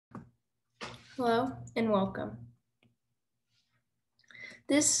Hello and welcome.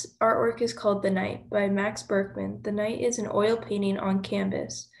 This artwork is called The Night by Max Berkman. The Night is an oil painting on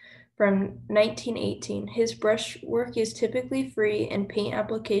canvas from 1918. His brushwork is typically free and paint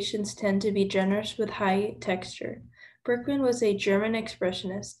applications tend to be generous with high texture. Berkman was a German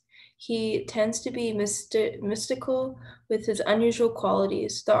expressionist. He tends to be mystical with his unusual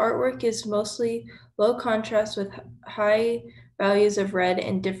qualities. The artwork is mostly low contrast with high values of red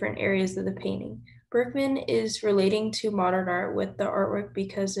in different areas of the painting. Berkman is relating to modern art with the artwork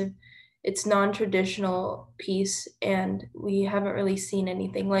because of its non-traditional piece, and we haven't really seen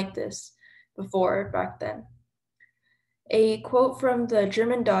anything like this before back then. A quote from the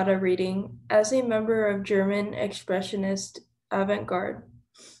German Dada reading, as a member of German Expressionist avant-garde.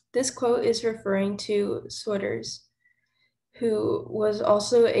 This quote is referring to Switters, who was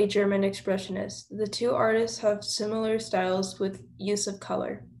also a German expressionist. The two artists have similar styles with use of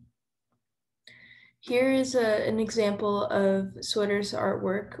color. Here is an example of Switter's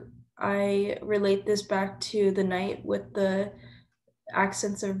artwork. I relate this back to The Night with the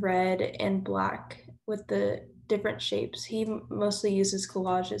accents of red and black with the different shapes. He mostly uses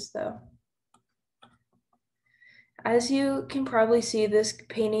collages though. As you can probably see, this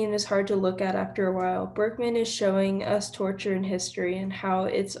painting is hard to look at after a while. Berkman is showing us torture in history and how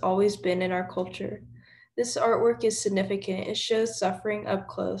it's always been in our culture. This artwork is significant. It shows suffering up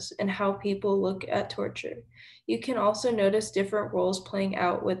close and how people look at torture. You can also notice different roles playing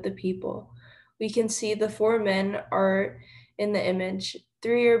out with the people. We can see the four men are in the image.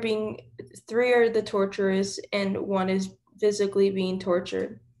 Three are the torturers and one is physically being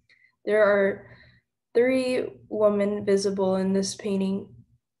tortured. There are 3 women visible in this painting.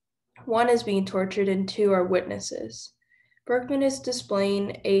 1 is being tortured and 2 are witnesses. Berkman is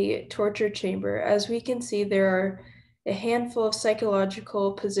displaying a torture chamber. As we can see, there are a handful of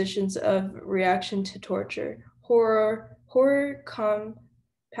psychological positions of reaction to torture: horror,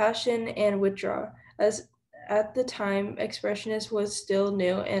 compassion, and withdrawal. As at the time, Expressionist was still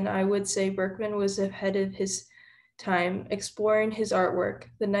new, and I would say Berkman was ahead of his time, exploring his artwork.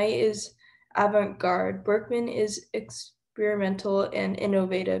 The Night is avant-garde. Berkman is experimental and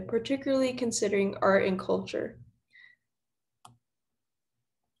innovative, particularly considering art and culture.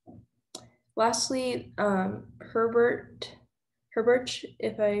 Lastly, Herbert,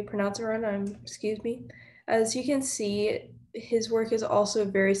 if I pronounce it wrong, excuse me. As you can see, his work is also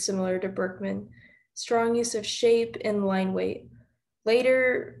very similar to Berkman. Strong use of shape and line weight.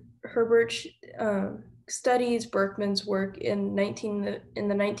 Later, Herbert studies Berkman's work in the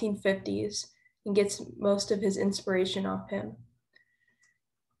 1950s and gets most of his inspiration off him.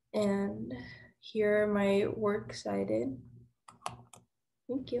 And here are my works I did.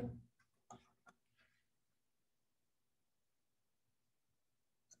 Thank you.